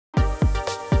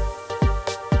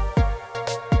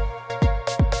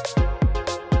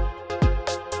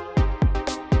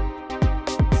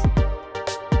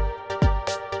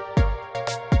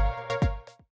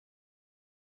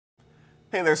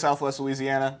Hey there, Southwest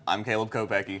Louisiana. I'm Caleb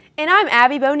Kopecki. And I'm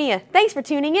Abby Bonilla. Thanks for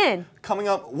tuning in. Coming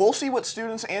up, we'll see what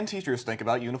students and teachers think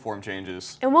about uniform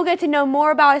changes. And we'll get to know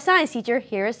more about a science teacher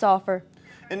here at Sulphur.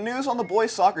 And news on the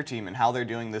boys soccer team and how they're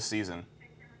doing this season.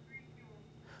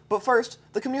 But first,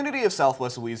 the community of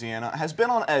Southwest Louisiana has been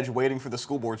on edge waiting for the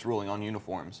school board's ruling on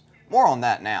uniforms. More on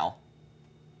that now.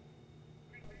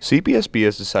 CPSB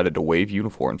has decided to waive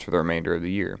uniforms for the remainder of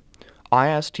the year. I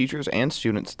asked teachers and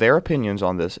students their opinions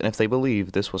on this and if they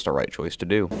believe this was the right choice to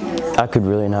do. I could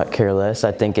really not care less.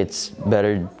 I think it's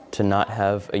better to not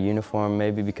have a uniform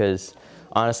maybe because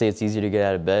honestly it's easier to get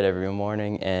out of bed every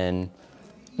morning and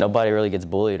nobody really gets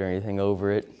bullied or anything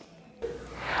over it.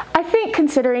 I think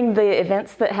considering the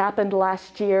events that happened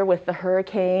last year with the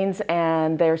hurricanes,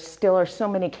 and there still are so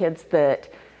many kids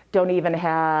that don't even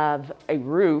have a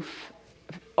roof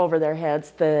over their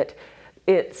heads, that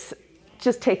it's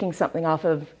just taking something off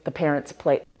of the parents'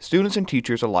 plate. Students and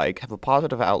teachers alike have a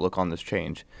positive outlook on this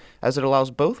change, as it allows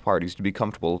both parties to be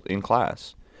comfortable in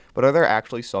class. But are there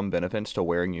actually some benefits to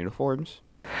wearing uniforms?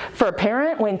 For a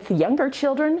parent with younger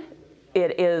children,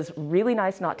 it is really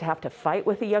nice not to have to fight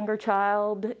with a younger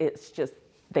child. It's just,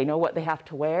 they know what they have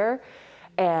to wear.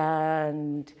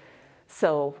 And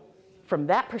so from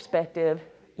that perspective,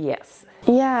 yes.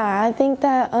 Yeah, I think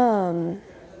that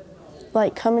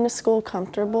like coming to school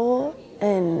comfortable,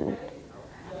 and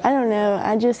I don't know,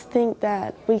 I just think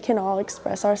that we can all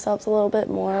express ourselves a little bit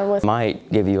more with. Might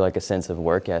give you like a sense of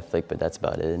work ethic, but that's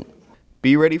about it.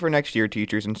 Be ready for next year,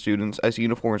 teachers and students, as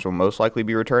uniforms will most likely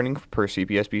be returning per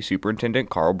CPSB Superintendent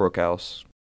Carl Brookhouse.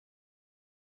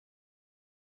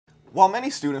 While many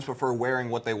students prefer wearing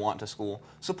what they want to school,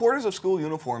 supporters of school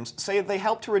uniforms say they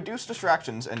help to reduce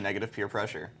distractions and negative peer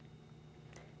pressure.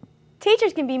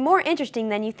 Teachers can be more interesting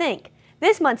than you think.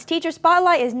 This month's Teacher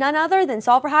Spotlight is none other than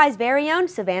Sulphur High's very own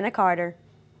Savannah Carter.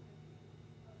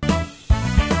 I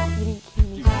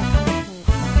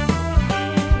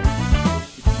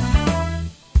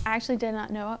actually did not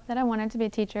know that I wanted to be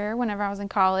a teacher whenever I was in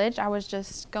college. I was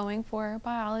just going for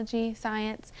biology,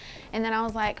 science, and then I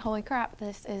was like, holy crap,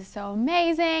 this is so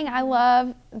amazing. I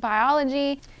love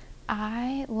biology.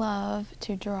 I love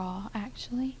to draw,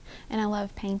 actually, and I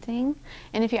love painting.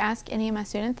 And if you ask any of my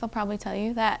students, they'll probably tell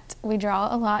you that we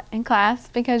draw a lot in class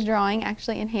because drawing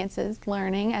actually enhances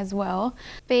learning as well.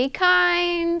 Be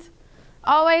kind.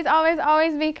 Always, always,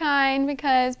 always be kind,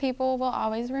 because people will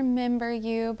always remember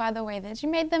you by the way that you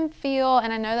made them feel.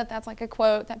 And I know that that's like a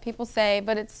quote that people say,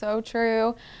 but it's so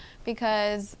true,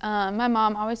 because my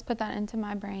mom always put that into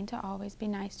my brain to always be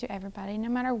nice to everybody, no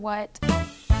matter what.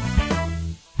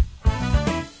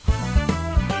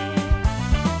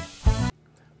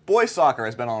 Boys soccer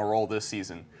has been on a roll this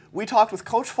season. We talked with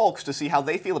Coach Folks to see how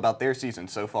they feel about their season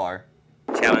so far.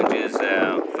 Challenges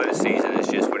for the season is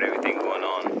just with everything going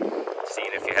on. Seeing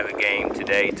if you have a game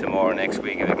today, tomorrow, next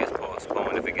week, if it gets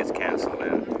postponed, if it gets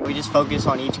canceled. We just focus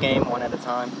on each game one at a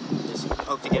time. Just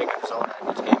hope to get a good result out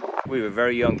of each game. We have a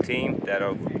very young team that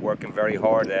are working very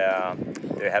hard.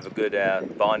 They have a good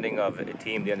bonding of a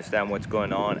team. They understand what's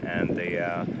going on,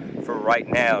 and for right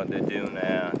now, they're doing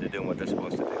what they're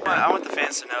supposed to do. I want the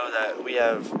fans to know that we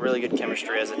have really good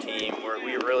chemistry as a team.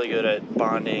 We're really good at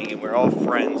bonding, and we're all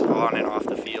friends on and off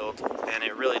the field. And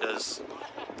it really does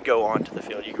go onto the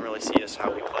field. You can really see us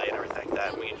how we play and everything like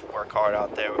that. We work hard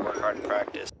out there. We work hard in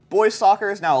practice. Boys soccer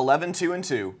is now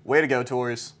 11-2-2. Way to go,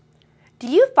 Tours. Do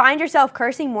you find yourself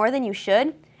cursing more than you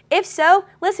should? If so,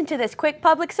 listen to this quick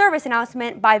public service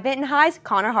announcement by Vinton High's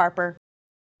Connor Harper.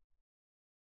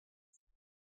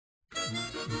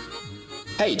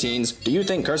 Hey teens, do you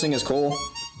think cursing is cool?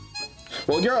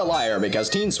 Well, you're a liar,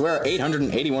 because teens swear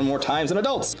 881 more times than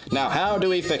adults. Now, how do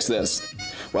we fix this?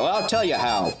 Well, I'll tell you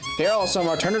how. Here are some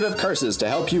alternative curses to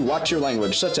help you watch your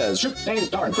language, such as shoot, dang,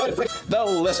 darn, put, flick. The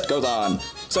list goes on.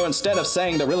 So instead of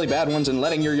saying the really bad ones and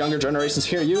letting your younger generations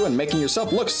hear you and making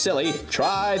yourself look silly,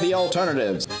 try the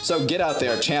alternatives. So get out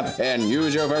there, champ, and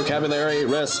use your vocabulary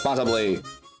responsibly.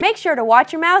 Make sure to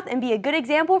watch your mouth and be a good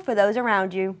example for those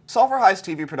around you. Sulphur High's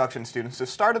TV production students have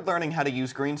started learning how to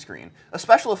use green screen, a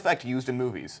special effect used in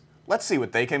movies. Let's see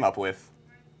what they came up with.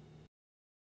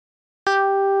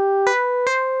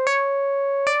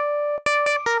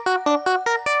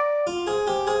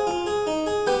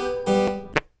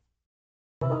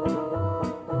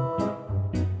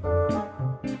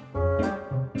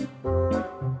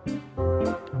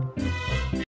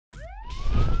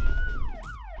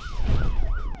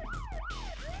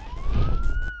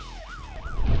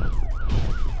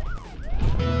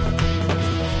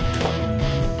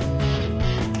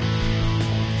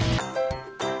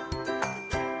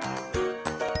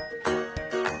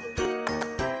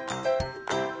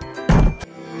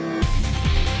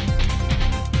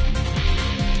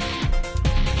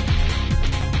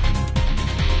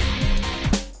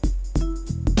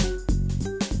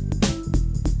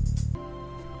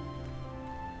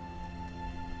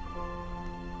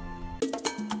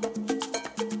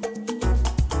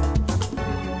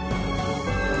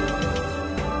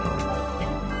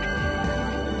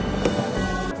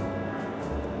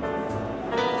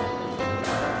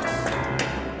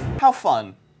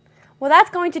 fun. Well, that's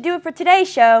going to do it for today's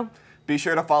show. Be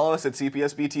sure to follow us at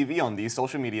Cpsb-Tv on these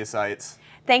social media sites.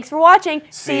 Thanks for watching.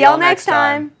 See y'all next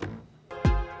time.